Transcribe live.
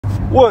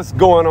What's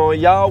going on,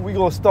 y'all? We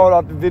gonna start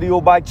off the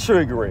video by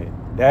triggering.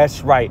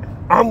 That's right,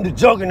 I'm the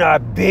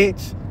juggernaut,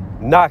 bitch.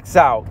 Knocks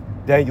out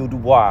Daniel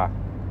Dubois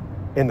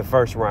in the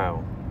first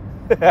round.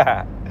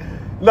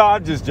 No,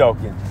 I'm just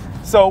joking.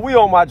 So we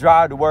on my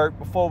drive to work.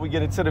 Before we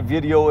get into the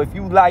video, if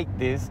you like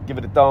this, give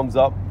it a thumbs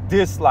up.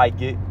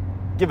 Dislike it,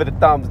 give it a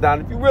thumbs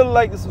down. If you really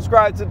like it,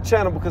 subscribe to the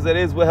channel because that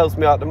is what helps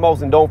me out the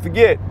most. And don't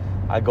forget,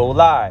 I go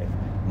live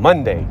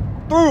Monday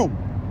through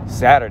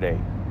Saturday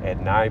at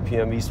 9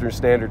 p.m. Eastern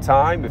Standard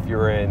Time. If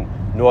you're in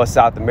North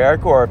South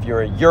America, or if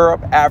you're in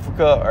Europe,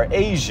 Africa, or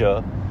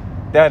Asia,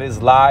 that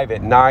is live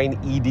at 9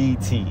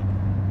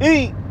 EDT.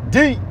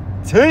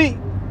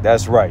 EDT!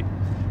 That's right.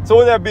 So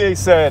with that being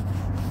said,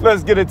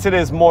 let's get into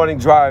this morning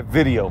drive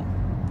video.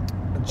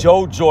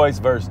 Joyce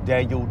versus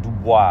Daniel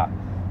Dubois.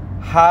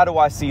 How do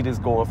I see this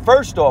going?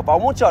 First off, I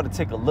want y'all to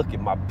take a look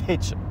at my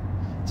picture.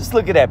 Just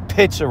look at that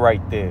picture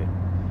right there.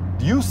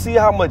 Do you see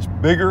how much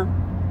bigger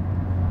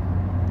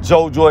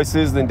Joyce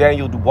is than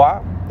Daniel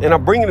Dubois? And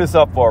I'm bringing this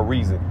up for a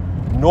reason.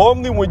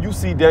 Normally when you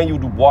see Daniel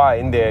Dubois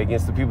in there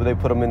against the people they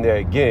put him in there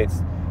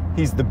against,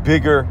 he's the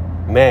bigger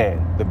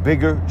man, the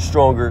bigger,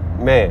 stronger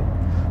man.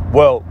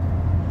 Well,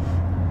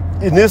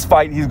 in this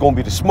fight, he's going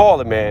to be the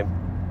smaller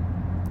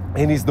man,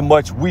 and he's the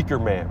much weaker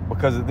man,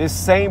 because of this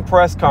same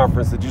press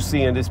conference that you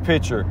see in this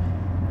picture.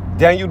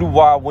 Daniel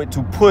Dubois went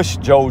to push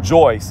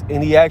Joyce,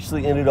 and he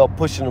actually ended up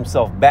pushing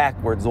himself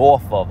backwards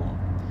off of him,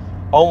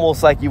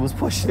 almost like he was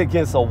pushing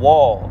against a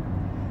wall.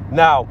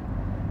 Now,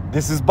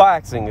 this is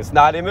boxing. It's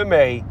not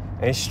MMA,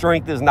 and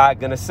strength is not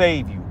going to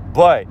save you.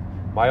 But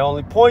my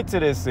only point to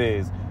this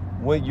is,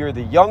 when you're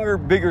the younger,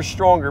 bigger,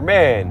 stronger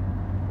man,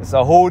 it's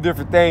a whole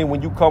different thing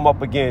when you come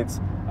up against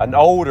an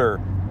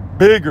older,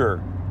 bigger,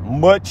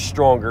 much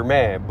stronger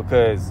man,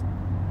 because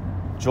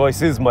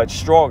Joyce is much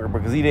stronger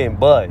because he didn't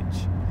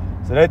budge.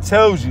 So that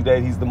tells you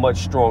that he's the much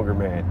stronger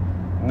man.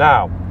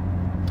 Now,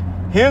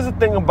 here's the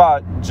thing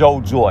about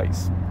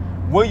Joyce.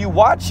 When you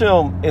watch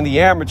him in the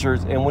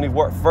amateurs and when he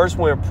first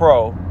went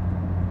pro,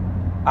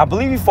 I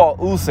believe he fought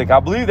Usyk.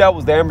 I believe that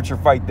was the amateur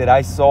fight that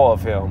I saw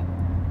of him.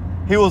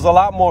 He was a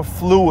lot more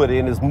fluid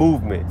in his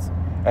movements.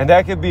 And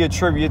that could be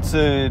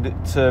attributed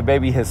to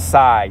maybe his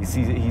size.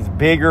 He's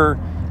bigger,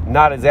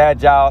 not as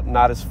agile,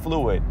 not as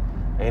fluid,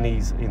 and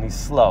he's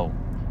slow.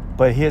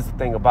 But here's the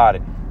thing about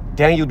it.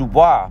 Daniel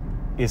Dubois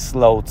is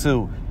slow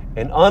too.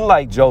 And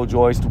unlike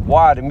Joyce,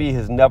 Dubois to me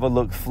has never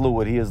looked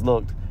fluid. He has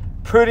looked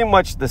pretty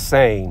much the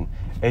same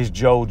as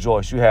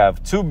Joyce. You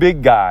have two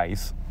big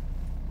guys,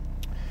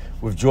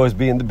 with Joyce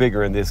being the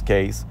bigger in this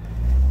case,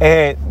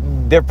 and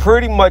they're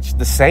pretty much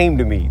the same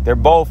to me. They're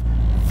both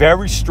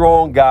very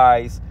strong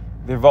guys.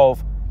 They're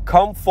both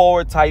come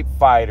forward type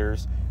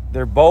fighters.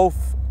 They're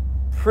both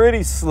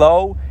pretty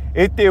slow.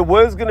 If there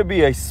was going to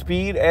be a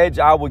speed edge,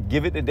 I would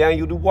give it to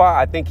Daniel Dubois.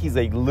 I think he's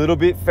a little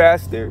bit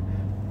faster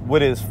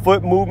with his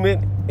foot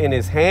movement in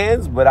his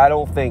hands, but I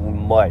don't think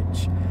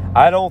much.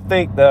 I don't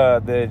think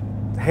the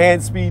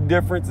hand speed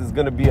difference is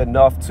going to be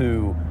enough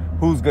to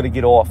who's going to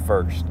get off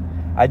first.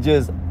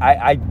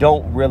 I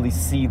don't really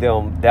see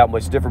them that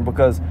much different,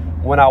 because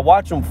when I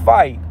watch them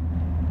fight,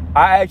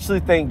 I actually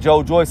think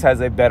Joyce has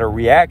a better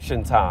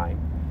reaction time.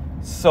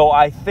 So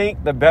I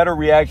think the better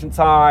reaction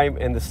time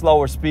and the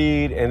slower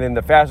speed, and then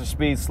the faster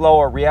speed,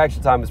 slower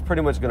reaction time, is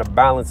pretty much going to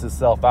balance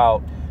itself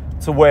out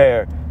to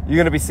where you're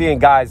going to be seeing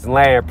guys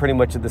land pretty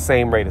much at the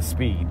same rate of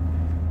speed.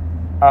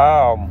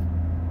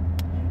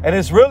 And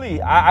it's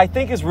really, I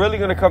think it's really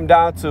going to come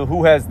down to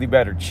who has the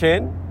better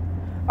chin.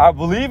 I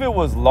believe it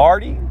was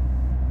Lardy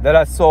that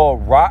I saw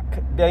rock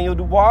Daniel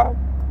Dubois,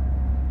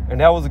 and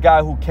that was a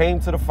guy who came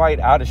to the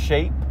fight out of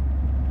shape.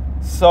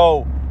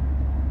 So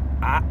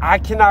I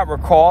cannot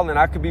recall, and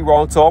I could be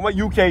wrong. So all my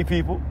UK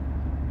people,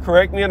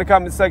 correct me in the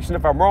comment section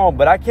if I'm wrong,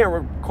 but I can't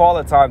recall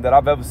a time that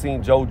I've ever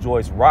seen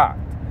Joyce rocked.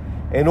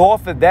 And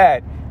off of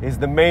that is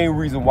the main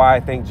reason why I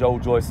think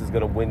Joyce is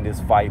going to win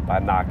this fight by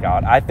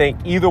knockout. I think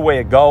either way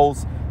it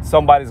goes,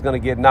 somebody's going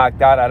to get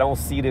knocked out. I don't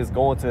see this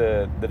going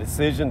to the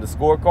decision, the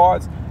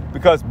scorecards,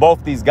 because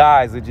both these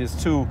guys are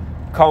just two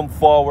come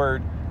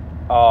forward,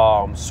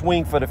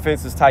 swing for the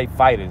fences type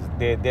fighters.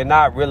 They're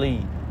not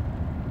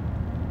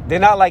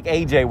like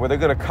AJ, where they're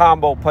going to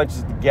combo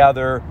punches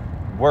together,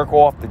 work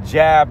off the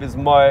jab as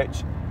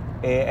much,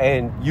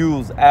 and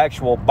use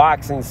actual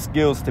boxing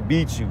skills to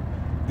beat you.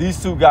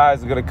 These two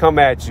guys are going to come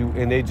at you,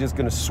 and they're just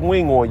going to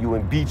swing on you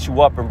and beat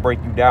you up and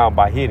break you down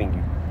by hitting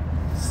you.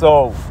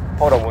 So,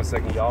 hold on one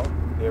second, y'all.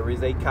 There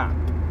is a cop.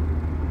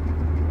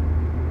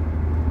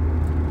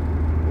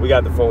 We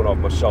got the phone off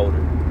my shoulder.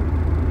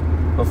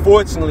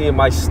 Unfortunately, in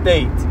my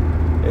state,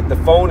 if the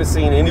phone is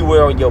seen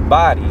anywhere on your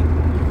body, you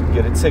can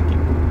get a ticket.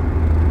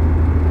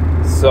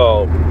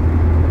 So,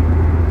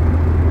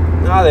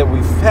 now that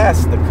we've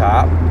passed the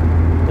cop,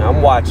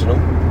 I'm watching him.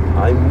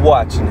 I'm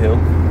watching him.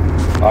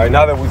 All right,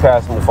 now that we've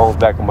passed him, the phone's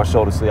back on my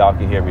shoulder so y'all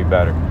can hear me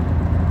better.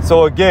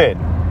 So again,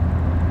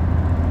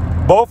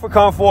 both are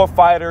come forward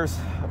fighters.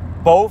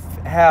 Both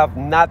have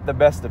not the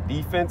best of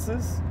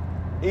defenses.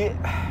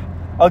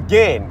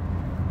 Again,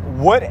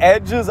 what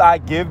edges I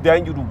give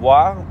Daniel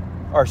Dubois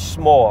are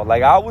small.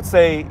 Like, I would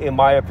say, in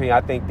my opinion,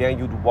 I think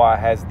Daniel Dubois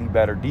has the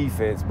better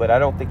defense, but I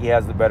don't think he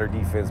has the better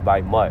defense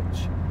by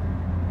much.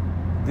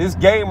 This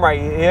game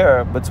right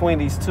here between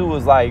these two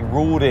is like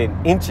ruled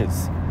in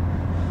inches.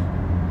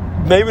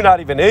 Maybe not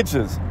even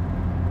inches.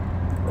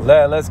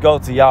 Let's go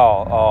to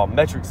y'all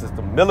metric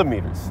system,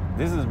 millimeters.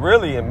 This is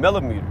really in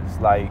millimeters,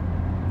 like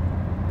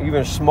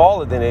even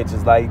smaller than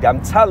inches. Like,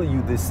 I'm telling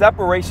you, the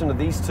separation of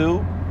these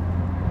two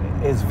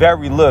is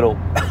very little.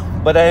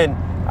 But then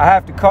I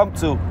have to come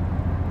to,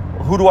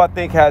 who do I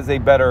think has a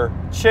better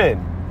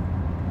chin?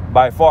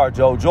 By far,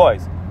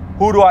 Joyce.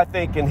 Who do I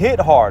think can hit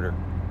harder?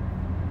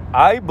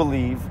 I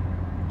believe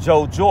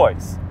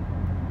Joyce.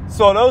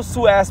 So those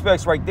two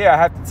aspects right there I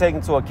have to take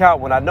into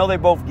account when I know they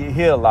both get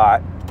hit a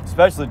lot,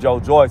 especially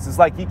Joyce. It's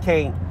like he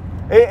can't,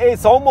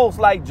 it's almost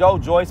like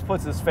Joyce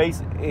puts his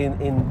face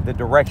in the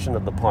direction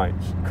of the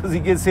punch because he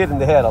gets hit in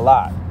the head a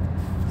lot.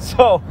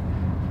 So,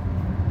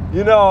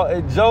 you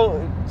know,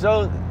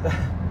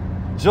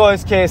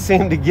 Joyce can't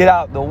seem to get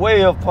out the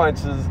way of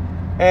punches,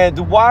 and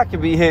Dubois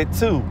can be hit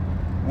too.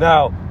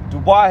 Now,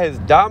 Dubois has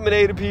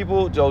dominated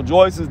people.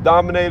 Joyce has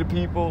dominated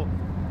people.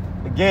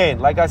 Again,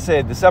 like I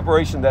said, the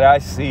separation that I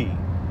see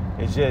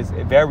is just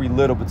very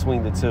little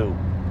between the two.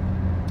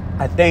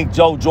 I think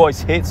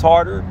Joyce hits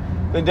harder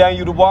than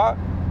Daniel Dubois,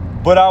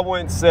 but I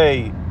wouldn't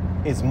say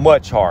it's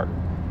much harder.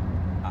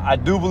 I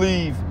do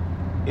believe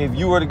if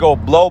you were to go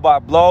blow by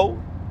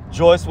blow,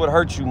 Joyce would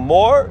hurt you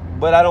more,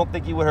 but I don't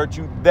think he would hurt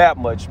you that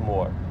much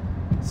more.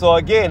 So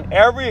again,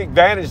 every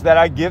advantage that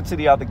I give to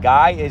the other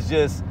guy is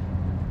just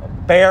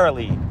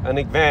barely an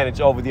advantage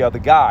over the other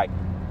guy.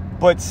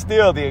 But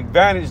still, the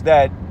advantage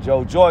that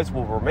Joyce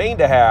will remain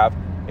to have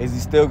is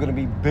he's still going to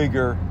be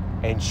bigger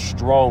and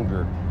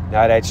stronger.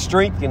 Now, that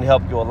strength can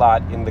help you a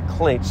lot in the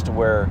clinch to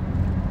where,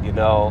 you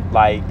know,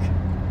 like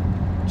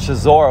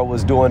Chisora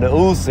was doing to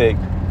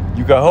Usyk,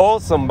 you can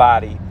hold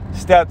somebody,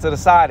 step to the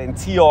side, and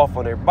tee off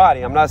on their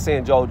body. I'm not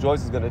saying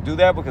Joyce is going to do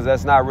that because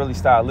that's not really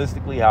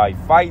stylistically how he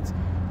fights,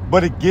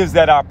 but it gives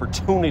that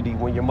opportunity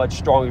when you're much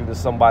stronger than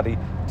somebody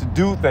to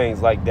do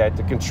things like that,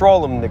 to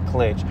control them in the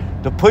clinch,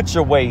 to put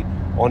your weight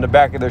on the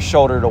back of their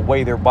shoulder to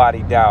weigh their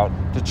body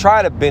down, to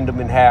try to bend them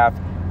in half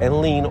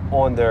and lean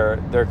on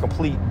their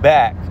complete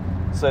back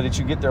so that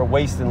you get their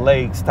waist and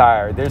legs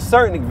tired. There's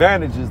certain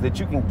advantages that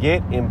you can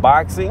get in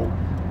boxing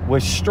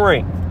with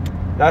strength.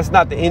 Now, it's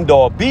not the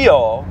end-all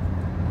be-all,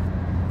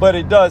 but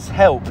it does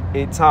help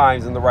at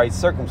times in the right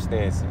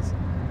circumstances.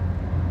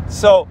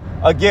 So,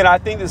 again, I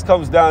think this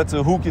comes down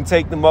to who can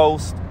take the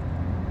most,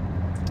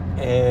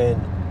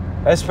 and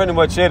that's pretty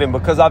much it. And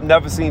because I've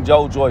never seen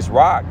Joyce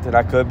rocked, and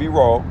I could be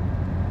wrong,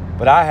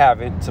 but I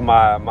haven't, to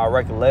my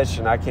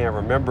recollection, I can't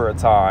remember a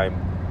time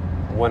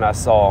when I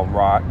saw him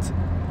rocked.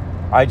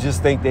 I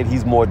just think that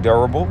he's more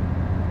durable,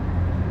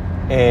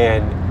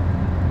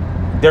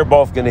 and they're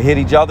both going to hit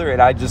each other,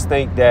 and I just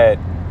think that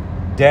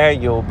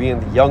Daniel, being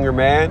the younger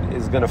man,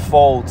 is going to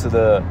fold to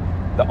the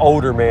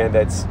older man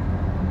that's,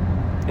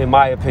 in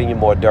my opinion,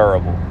 more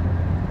durable.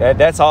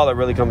 That's all it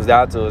really comes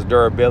down to is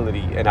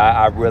durability, and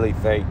I really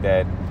think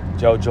that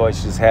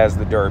Joyce just has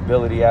the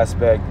durability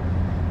aspect.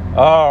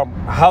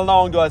 How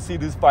long do I see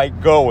this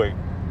fight going?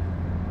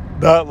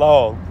 Not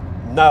long.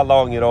 Not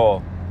long at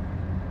all.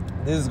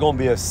 This is going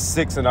to be a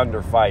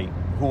 6-and-under fight,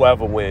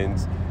 whoever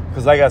wins.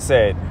 Because like I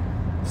said,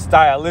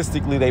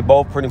 stylistically, they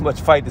both pretty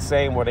much fight the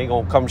same, where they're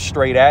going to come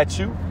straight at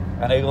you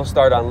and they're going to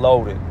start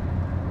unloading.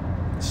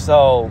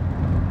 So,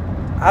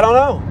 I don't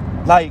know.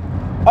 Like,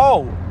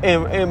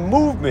 in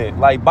movement,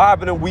 like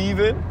bobbing and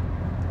weaving,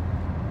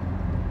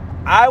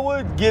 I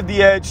would give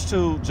the edge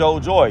to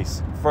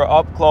Joyce for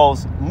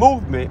up-close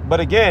movement.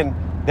 But again,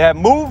 that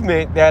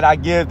movement that I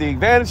give the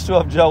advantage to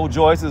of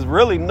Joyce is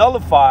really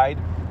nullified,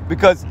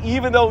 because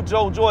even though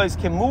Joyce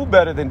can move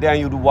better than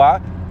Daniel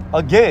Dubois,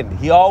 again,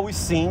 he always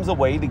seems a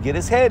way to get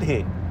his head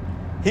hit.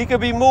 He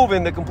could be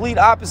moving the complete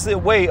opposite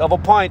way of a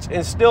punch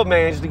and still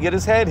manage to get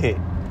his head hit.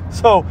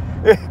 So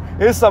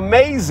it's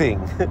amazing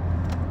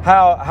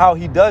how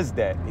he does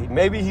that.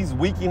 Maybe he's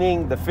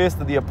weakening the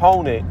fist of the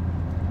opponent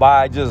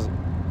by just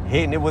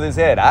hitting it with his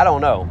head. I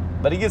don't know.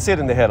 But he gets hit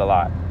in the head a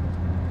lot.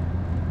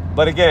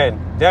 But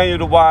again, Daniel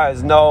Dubois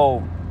is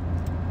no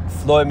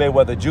Floyd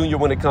Mayweather Jr.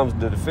 when it comes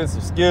to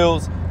defensive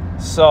skills.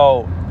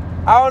 So,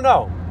 I don't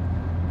know.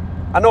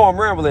 I know I'm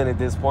rambling at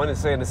this point and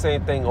saying the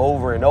same thing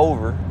over and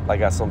over,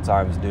 like I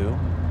sometimes do.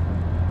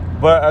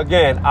 But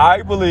again,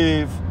 I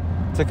believe,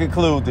 to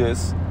conclude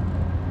this,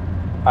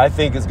 I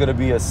think it's going to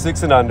be a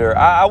 6-and-under.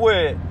 I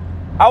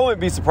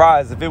wouldn't be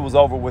surprised if it was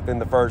over within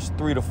the first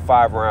 3 to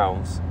 5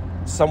 rounds,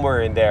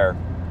 somewhere in there.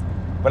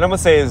 But I'm going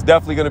to say it's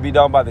definitely going to be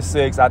done by the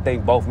 6. I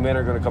think both men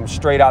are going to come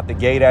straight out the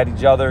gate at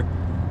each other.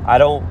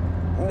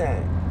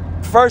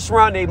 First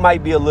round, they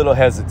might be a little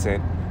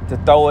hesitant to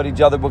throw at each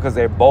other because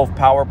they're both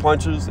power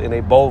punchers and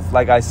they both,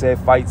 like I said,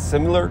 fight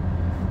similar.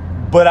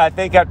 But I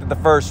think after the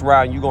first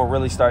round, you're going to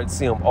really start to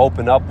see them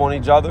open up on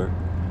each other.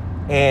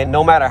 And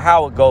no matter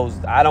how it goes,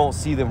 I don't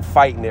see them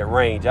fighting at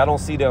range. I don't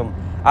see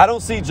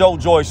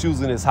Joyce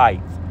using his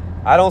height.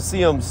 I don't see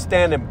him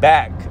standing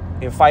back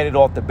and fight it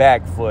off the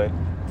back foot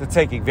to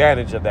take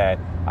advantage of that.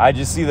 I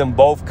just see them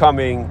both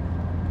coming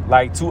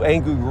like two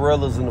angry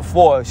gorillas in the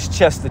forest,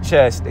 chest to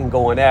chest, and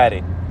going at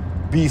it.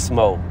 Beast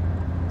mode.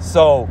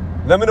 So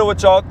let me know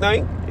what y'all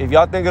think. If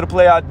y'all think it'll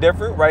play out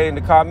different, write in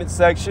the comment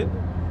section.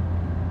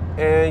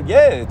 And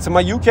yeah, to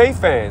my UK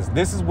fans,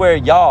 this is where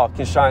y'all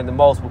can shine the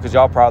most, because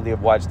y'all probably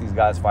have watched these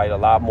guys fight a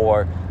lot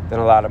more than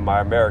a lot of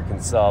my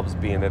American subs,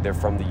 being that they're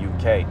from the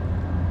UK.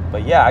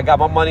 But yeah, I got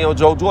my money on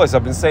Joyce.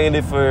 I've been saying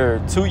it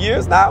for 2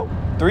 years now,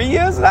 3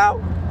 years now.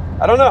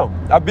 I don't know.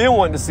 I've been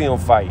wanting to see him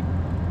fight.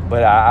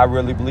 But I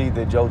really believe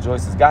that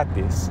Joyce has got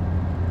this.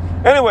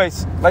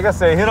 Anyways, like I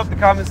said, hit up the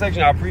comment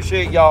section. I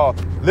appreciate y'all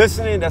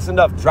listening. That's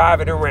enough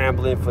driving and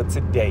rambling for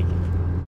today.